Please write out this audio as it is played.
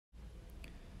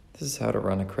This is how to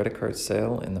run a credit card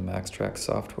sale in the MaxxTraxx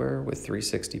software with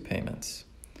 360 payments.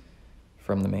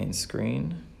 From the main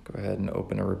screen, go ahead and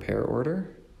open a repair order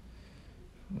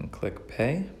and click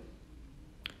Pay.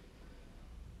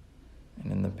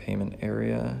 And in the payment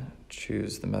area,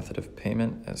 choose the method of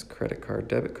payment as credit card,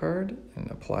 debit card, and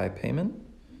apply payment.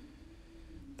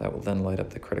 That will then light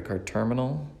up the credit card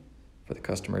terminal for the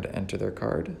customer to enter their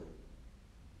card.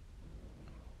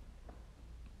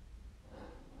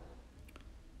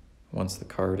 Once the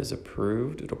card is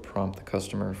approved, it'll prompt the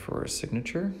customer for a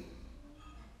signature.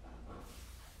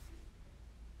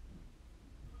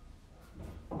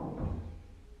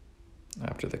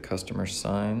 After the customer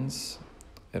signs,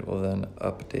 it will then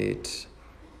update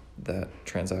that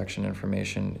transaction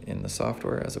information in the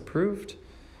software as approved,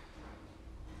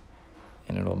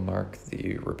 and it'll mark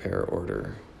the repair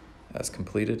order as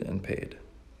completed and paid.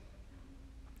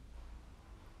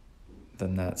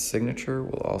 Then that signature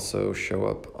will also show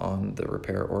up on the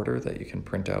repair order that you can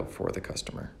print out for the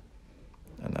customer.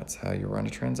 And that's how you run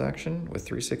a transaction with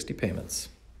 360 payments.